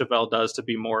work that Chevelle does to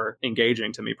be more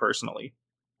engaging to me personally.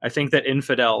 I think that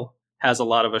Infidel has a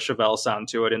lot of a Chevelle sound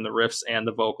to it in the riffs and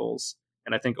the vocals,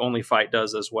 and I think Only Fight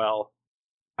does as well.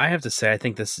 I have to say, I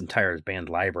think this entire band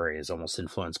library is almost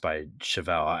influenced by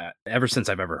Chevelle. Ever since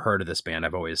I've ever heard of this band,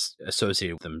 I've always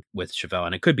associated them with Chevelle.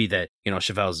 And it could be that,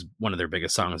 Chevelle's one of their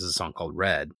biggest songs is a song called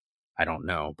Red. I don't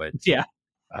know, but yeah.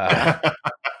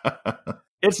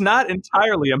 It's not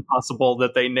entirely impossible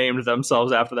that they named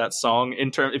themselves after that song.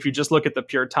 If you just look at the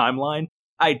pure timeline,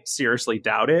 I seriously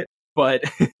doubt it. But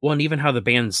well, and even how the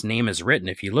band's name is written,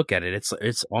 if you look at it,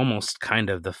 it's almost kind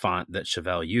of the font that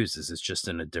Chevelle uses. It's just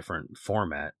in a different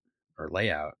format or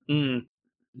layout. Mm.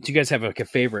 Do you guys have a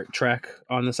favorite track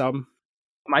on this album?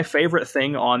 My favorite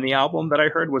thing on the album that I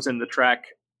heard was in the track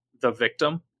The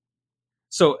Victim.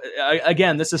 So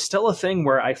again, this is still a thing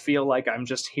where I feel like I'm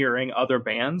just hearing other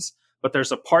bands, but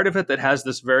there's a part of it that has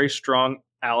this very strong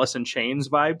Alice in Chains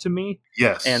vibe to me.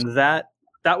 Yes. And that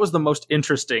was the most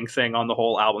interesting thing on the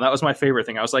whole album. That was my favorite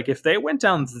thing. I was like, if they went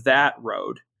down that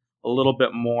road a little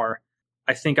bit more,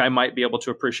 I think I might be able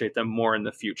to appreciate them more in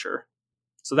the future.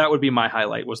 So that would be my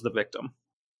highlight, was The Victim.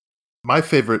 My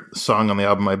favorite song on the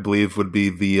album, I believe, would be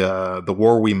the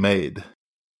War We Made.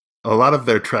 A lot of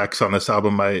their tracks on this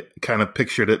album, I kind of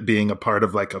pictured it being a part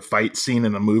of like a fight scene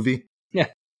in a movie. Yeah.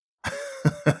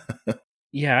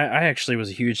 Yeah, I actually was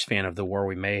a huge fan of The War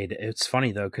We Made. It's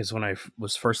funny, though, because when I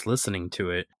was first listening to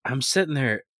it, I'm sitting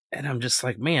there and I'm just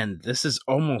like, man, this is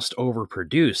almost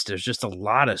overproduced. There's just a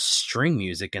lot of string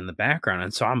music in the background.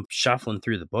 And so I'm shuffling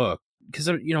through the book because,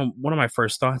 one of my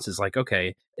first thoughts is like,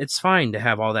 okay, it's fine to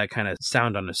have all that kind of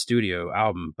sound on a studio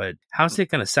album, but how's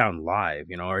it going to sound live?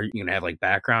 Are you going to have like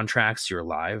background tracks to your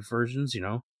live versions,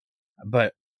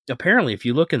 But apparently, if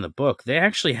you look in the book, they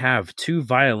actually have 2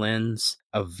 violins,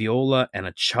 a viola, and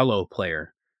a cello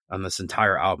player on this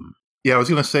entire album. Yeah, I was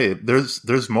going to say,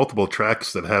 there's multiple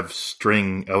tracks that have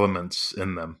string elements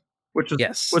in them. Which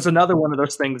was another one of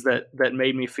those things that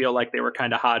made me feel like they were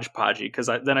kind of hodgepodgey, because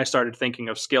then I started thinking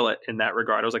of Skillet in that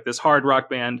regard. I was like, this hard rock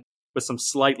band with some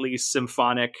slightly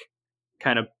symphonic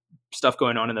kind of stuff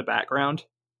going on in the background.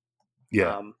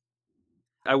 Yeah.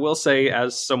 I will say,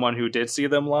 as someone who did see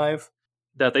them live,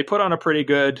 that they put on a pretty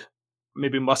good,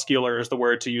 maybe muscular is the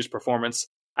word to use, performance.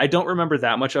 I don't remember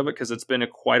that much of it because it's been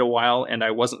quite a while and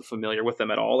I wasn't familiar with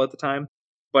them at all at the time.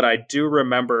 But I do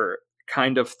remember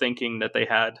kind of thinking that they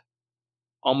had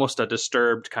almost a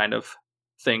Disturbed kind of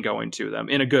thing going to them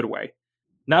in a good way.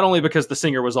 Not only because the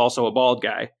singer was also a bald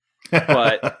guy,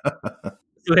 but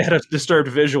they had a Disturbed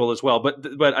visual as well.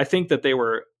 But I think that they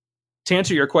were, to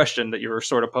answer your question that you were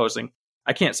sort of posing,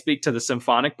 I can't speak to the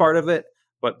symphonic part of it,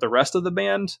 but the rest of the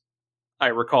band, I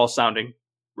recall sounding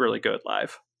really good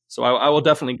live. So I will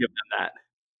definitely give them that.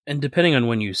 And depending on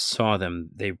when you saw them,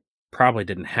 they probably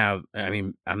didn't have,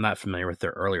 I'm not familiar with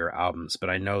their earlier albums, but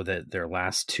I know that their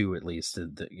last 2, at least,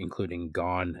 including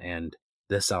Gone and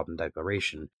this album,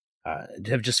 Declaration,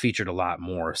 have just featured a lot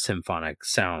more symphonic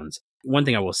sounds. One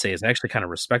thing I will say is I actually kind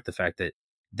of respect the fact that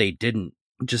they didn't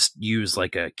just use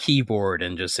like a keyboard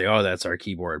and just say, oh, that's our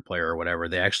keyboard player or whatever.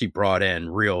 They actually brought in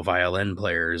real violin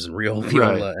players and real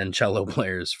viola and cello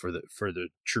players for the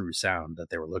true sound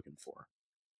that they were looking for.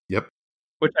 Yep.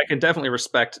 Which I can definitely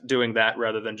respect, doing that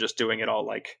rather than just doing it all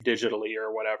like digitally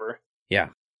or whatever. Yeah.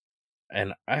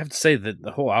 And I have to say that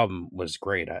the whole album was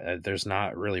great. There's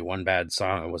not really one bad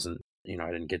song. It wasn't,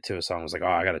 I didn't get to a song. I was like, oh,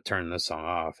 I got to turn this song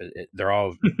off. They're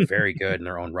all very good in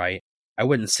their own right. I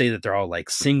wouldn't say that they're all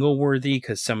like single worthy,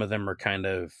 because some of them are kind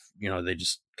of, they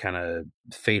just kind of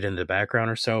fade into the background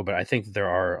or so. But I think that there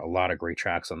are a lot of great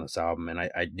tracks on this album. And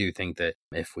I do think that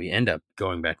if we end up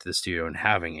going back to the studio and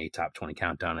having a top 20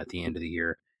 countdown at the end of the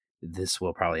year, this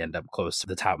will probably end up close to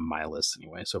the top of my list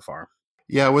anyway so far.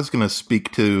 Yeah, I was going to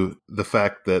speak to the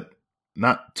fact that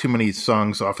not too many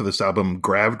songs off of this album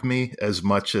grabbed me as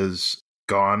much as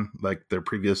Gone, like their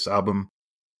previous album.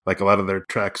 Like a lot of their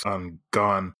tracks on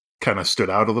Gone kind of stood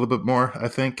out a little bit more, I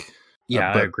think.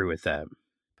 Yeah, I agree with that.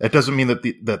 It doesn't mean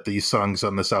that these songs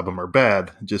on this album are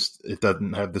bad, just it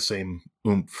doesn't have the same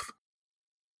oomph.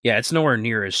 Yeah, it's nowhere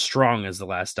near as strong as the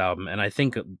last album, and I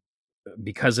think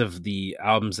because of the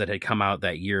albums that had come out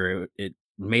that year, it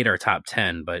made our top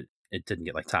 10, but it didn't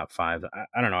get like top 5.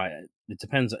 I don't know. It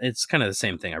depends. It's kind of the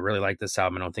same thing. I really like this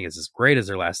album. I don't think it's as great as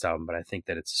their last album, but I think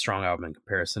that it's a strong album in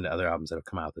comparison to other albums that have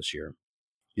come out this year.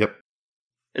 Yep.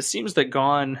 It seems that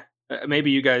Gone,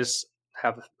 maybe you guys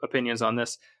have opinions on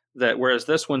this, that whereas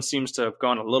this one seems to have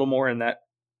gone a little more in that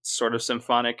sort of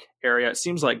symphonic area, it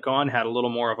seems like Gone had a little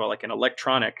more of an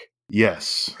electronic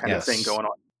yes kind of thing going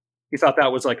on. You thought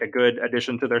that was like a good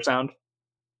addition to their sound?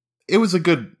 It was a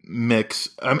good mix.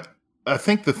 I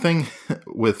think the thing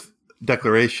with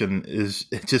Declaration is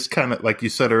it just kind of, like you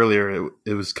said earlier,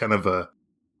 it was kind of a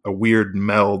weird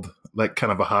meld, like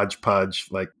kind of a hodgepodge.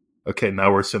 Like, okay,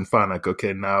 now we're symphonic.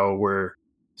 Okay, now we're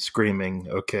screaming.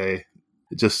 Okay,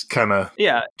 it just kind of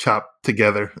chopped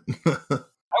together.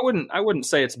 I wouldn't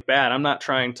say it's bad. I'm not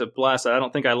trying to blast it. I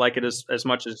don't think I like it as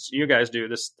much as you guys do,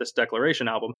 this Declaration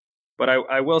album. But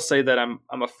I will say that I'm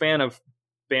a fan of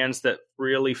bands that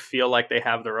really feel like they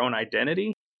have their own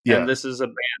identity. Yeah. And this is a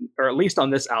band, or at least on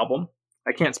this album.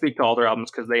 I can't speak to all their albums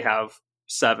because they have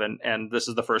 7, and this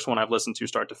is the first one I've listened to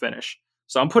start to finish.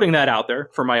 So I'm putting that out there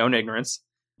for my own ignorance.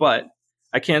 But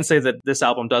I can say that this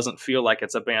album doesn't feel like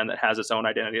it's a band that has its own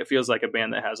identity. It feels like a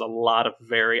band that has a lot of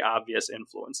very obvious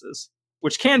influences,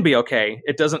 which can be okay.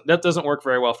 That doesn't work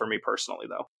very well for me personally,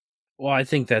 though. Well, I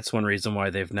think that's one reason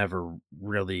why they've never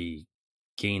really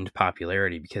gained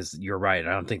popularity, because you're right.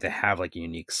 I don't think they have like a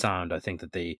unique sound. I think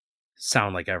that they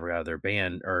sound like every other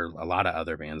band, or a lot of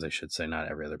other bands, I should say, not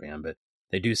every other band, but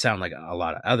they do sound like a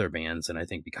lot of other bands. And I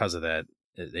think because of that,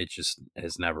 it just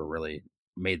has never really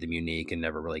made them unique and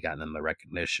never really gotten them the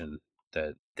recognition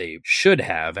that they should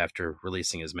have after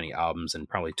releasing as many albums and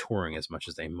probably touring as much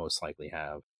as they most likely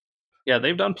have. Yeah,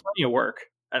 they've done plenty of work.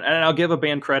 And I'll give a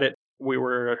band credit. We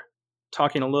were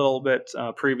talking a little bit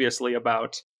previously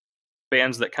about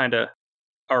bands that kind of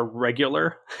are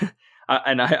regular.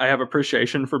 And I have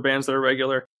appreciation for bands that are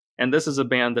regular. And this is a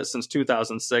band that since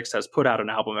 2006 has put out an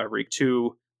album every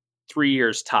 2-3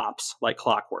 years tops, like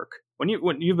clockwork. When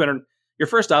you've been, your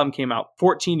first album came out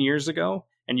 14 years ago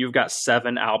and you've got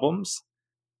 7 albums,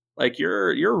 like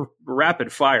you're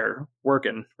rapid fire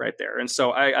working right there. And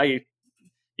so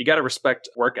you got to respect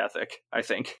work ethic, I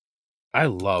think. I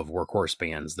love workhorse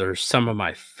bands. They're some of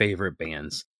my favorite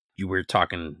bands. You were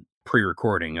talking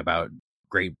pre-recording about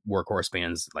great workhorse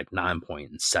bands like Nonpoint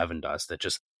and Sevendust that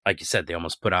just, like you said, they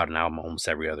almost put out an album almost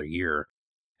every other year.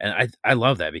 And I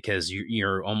love that because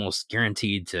you're almost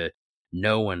guaranteed to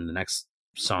know when the next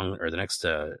song or the next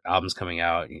album's coming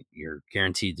out. You're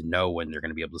guaranteed to know when they're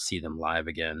going to be able to see them live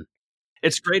again.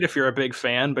 It's great if you're a big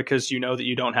fan because you know that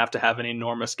you don't have to have an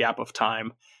enormous gap of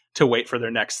time to wait for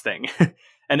their next thing.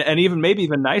 and even maybe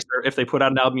even nicer if they put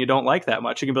out an album you don't like that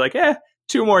much. You can be like,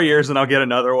 2 more years and I'll get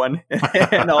another one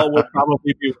and all will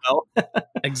probably do well.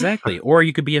 Exactly. Or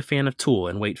you could be a fan of Tool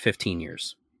and wait 15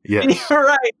 years. Yes. You're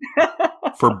right.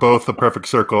 For both the Perfect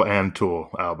Circle and Tool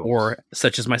albums. Or,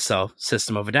 such as myself,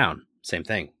 System of a Down. Same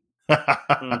thing.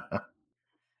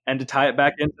 And to tie it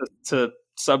back into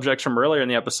subjects from earlier in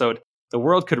the episode, the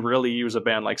world could really use a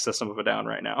band like System of a Down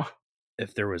right now.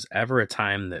 If there was ever a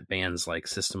time that bands like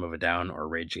System of a Down or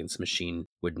Rage Against the Machine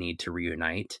would need to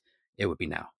reunite, it would be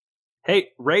now. Hey,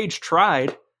 Rage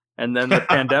tried, and then the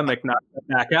pandemic knocked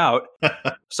them back out.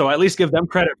 So at least give them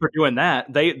credit for doing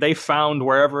that. They found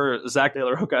wherever Zach De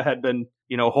La Rocha had been,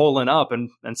 holing up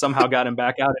and somehow got him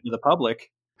back out into the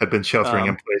public. Had been sheltering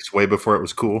in place way before it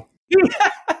was cool.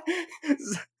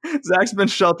 Zach's been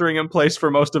sheltering in place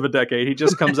for most of a decade. He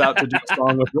just comes out to do a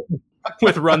song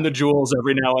with Run the Jewels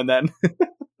every now and then.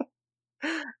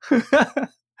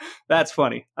 That's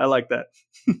funny. I like that.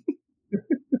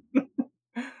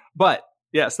 But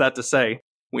yes, that to say,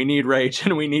 we need Rage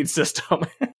and we need System.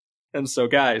 And so,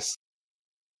 guys,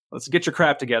 let's get your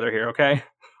crap together here, okay?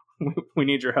 We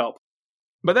need your help.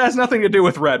 But that has nothing to do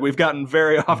with Red. We've gotten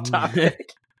very off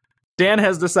topic. Dan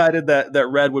has decided that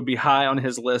Red would be high on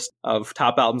his list of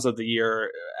top albums of the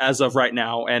year as of right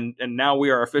now. And now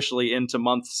we are officially into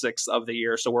month 6 of the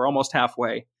year. So we're almost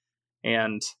halfway.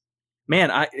 And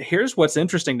man, here's what's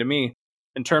interesting to me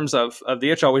in terms of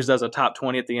the Itch always does a top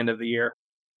 20 at the end of the year.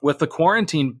 With the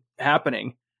quarantine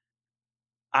happening,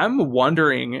 I'm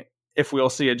wondering if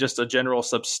we'll see just a general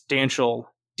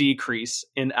substantial decrease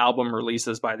in album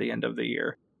releases by the end of the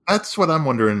year. That's what I'm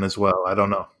wondering as well. I don't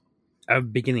know. I'm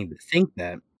beginning to think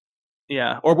that.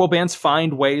 Yeah. Or will bands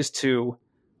find ways to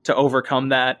overcome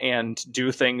that and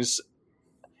do things?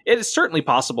 It is certainly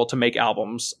possible to make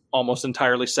albums almost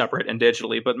entirely separate and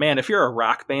digitally. But man, if you're a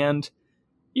rock band,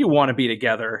 you want to be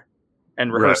together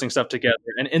and rehearsing stuff together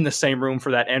and in the same room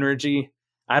for that energy.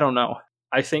 I don't know.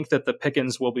 I think that the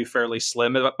pickings will be fairly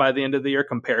slim by the end of the year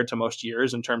compared to most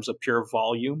years in terms of pure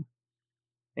volume.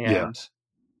 And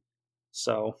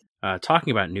so...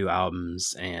 talking about new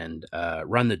albums, and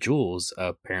Run the Jewels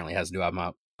apparently has a new album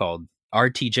out called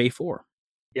RTJ4.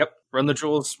 Yep. Run the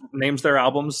Jewels names their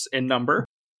albums in number.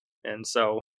 And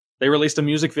so they released a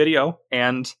music video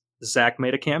and Zach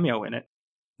made a cameo in it.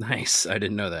 Nice. I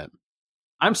didn't know that.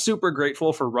 I'm super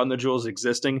grateful for Run the Jewels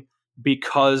existing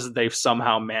because they've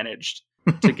somehow managed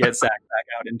to get Zach back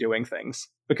out and doing things,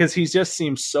 because he just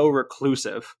seems so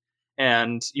reclusive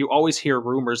and you always hear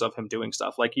rumors of him doing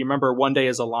stuff. Like, you remember One Day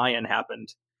as a Lion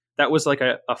happened. That was like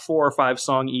a 4 or 5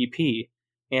 song EP,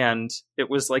 and it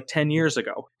was like 10 years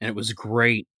ago. And it was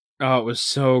great. Oh, it was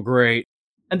so great.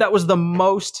 And that was the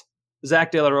most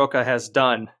Zach De La Rocha has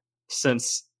done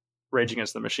since Rage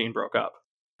Against the Machine broke up.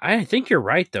 I think you're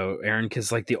right, though, Aaron,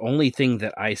 because like the only thing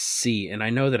that I see, and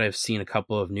I know that I've seen a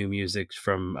couple of new music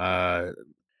from, like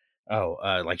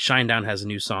Shinedown has a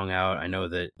new song out. I know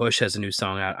that Bush has a new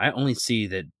song out. I only see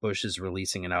that Bush is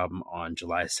releasing an album on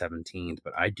July 17th,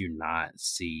 but I do not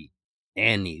see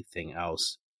anything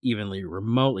else evenly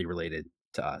remotely related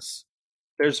to us.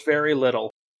 There's very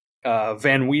little.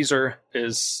 Van Weezer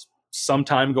is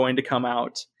sometime going to come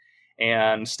out,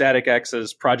 and Static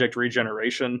X's Project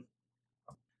Regeneration,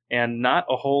 and not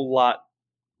a whole lot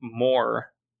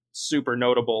more super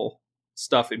notable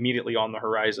stuff immediately on the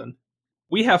horizon.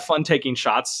 We have fun taking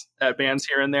shots at bands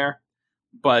here and there,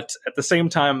 but at the same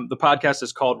time, the podcast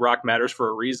is called Rock Matters for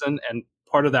a reason, and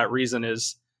part of that reason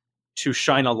is to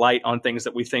shine a light on things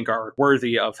that we think are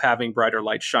worthy of having brighter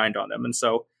light shined on them. And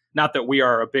so, not that we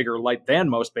are a bigger light than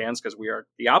most bands, because we are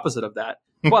the opposite of that,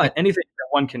 but anything that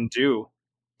one can do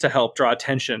to help draw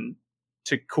attention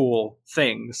to cool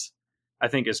things, I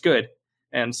think is good.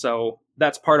 And so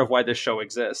that's part of why this show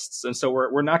exists. And so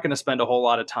we're not going to spend a whole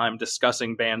lot of time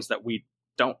discussing bands that we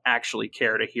don't actually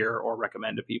care to hear or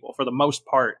recommend to people. For the most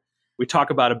part, we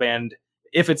talk about a band.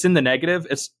 If it's in the negative,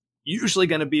 it's usually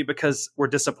going to be because we're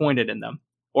disappointed in them,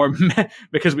 or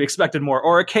because we expected more,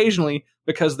 or occasionally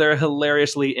because they're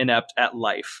hilariously inept at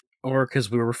life. Or because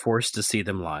we were forced to see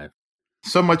them live.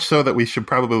 So much so that we should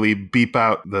probably beep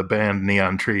out the band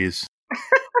Neon Trees.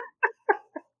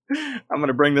 I'm going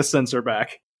to bring the censor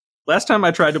back. Last time I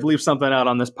tried to bleep something out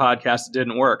on this podcast, it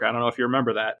didn't work. I don't know if you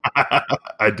remember that.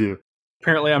 I do.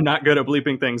 Apparently, I'm not good at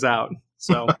bleeping things out.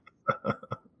 So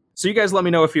you guys let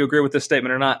me know if you agree with this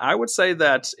statement or not. I would say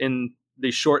that in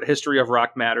the short history of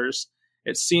Rock Matters,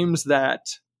 it seems that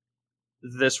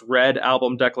this Red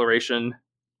album declaration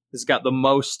has got the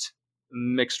most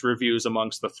mixed reviews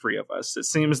amongst the three of us. It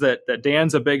seems that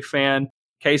Dan's a big fan.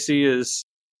 Casey is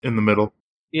in the middle.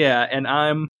 Yeah, and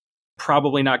I'm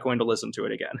probably not going to listen to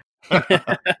it again.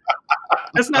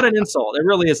 That's not an insult. It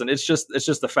really isn't. It's just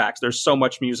the facts. There's so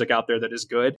much music out there that is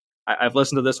good. I've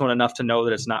listened to this one enough to know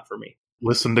that it's not for me.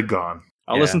 Listen to Gone.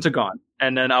 I'll listen to Gone,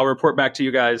 and then I'll report back to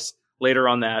you guys later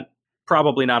on that.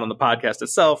 Probably not on the podcast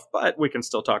itself, but we can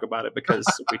still talk about it because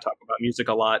we talk about music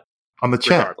a lot. On the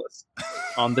chat. Regardless.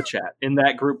 On the chat. In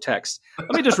that group text.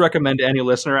 Let me just recommend to any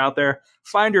listener out there,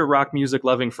 find your rock music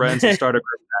loving friends and start a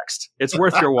group text. It's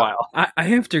worth your while. I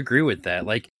have to agree with that.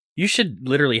 Like, you should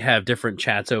literally have different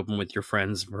chats open with your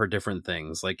friends for different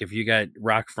things. Like, if you got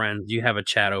rock friends, you have a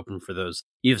chat open for those.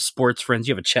 You have sports friends,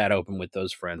 you have a chat open with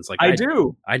those friends. Like I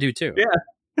do. I do too. Yeah.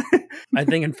 I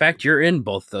think, in fact, you're in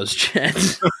both those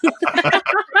chats.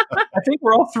 I think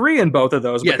we're all three in both of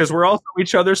those because we're also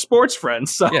each other's sports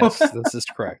friends. So. Yes, this is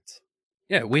correct.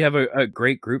 Yeah, we have a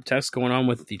great group text going on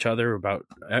with each other about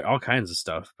all kinds of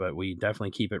stuff, but we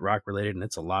definitely keep it rock related, and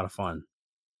it's a lot of fun.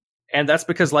 And that's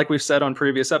because, like we've said on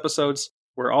previous episodes,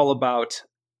 we're all about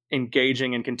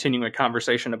engaging and continuing a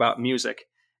conversation about music.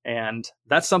 And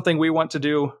that's something we want to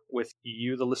do with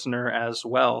you, the listener, as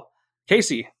well.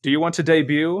 Casey, do you want to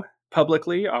debut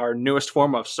publicly our newest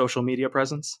form of social media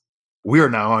presence? We are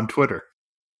now on Twitter.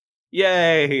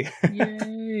 Yay!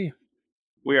 Yay!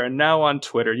 We are now on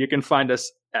Twitter. You can find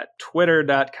us at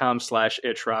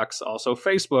twitter.com/itchrocks, also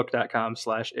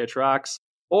facebook.com/itchrocks,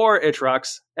 or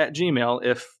itchrocks@gmail.com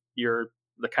if you're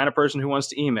the kind of person who wants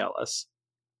to email us.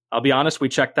 I'll be honest, we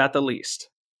check that the least.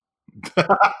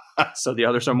 So the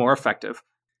others are more effective.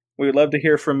 We would love to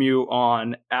hear from you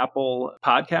on Apple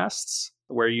Podcasts,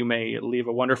 where you may leave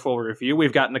a wonderful review.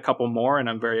 We've gotten a couple more, and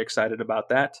I'm very excited about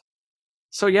that.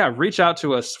 So yeah, reach out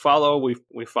to us, follow,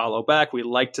 we follow back. We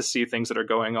like to see things that are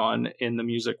going on in the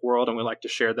music world, and we like to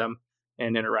share them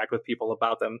and interact with people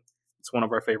about them. It's one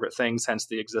of our favorite things, hence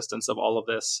the existence of all of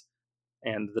this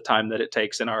and the time that it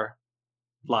takes in our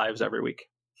lives every week.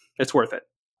 It's worth it.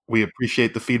 We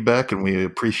appreciate the feedback, and we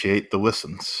appreciate the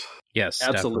listens. Yes,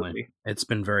 absolutely. Definitely. It's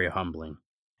been very humbling.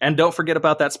 And don't forget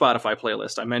about that Spotify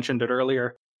playlist. I mentioned it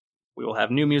earlier. We will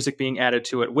have new music being added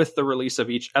to it with the release of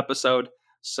each episode.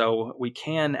 So we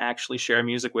can actually share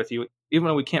music with you, even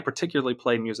though we can't particularly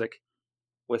play music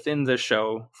within this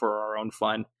show for our own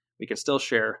fun. We can still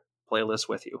share playlists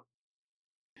with you.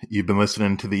 You've been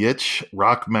listening to The Itch,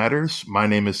 Rock Matters. My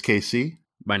name is KC.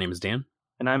 My name is Dan.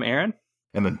 And I'm Aaron.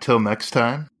 And until next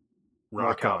time,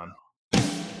 rock on.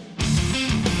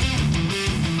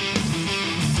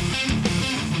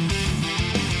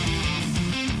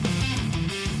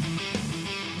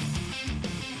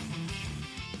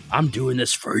 I'm doing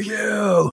this for you.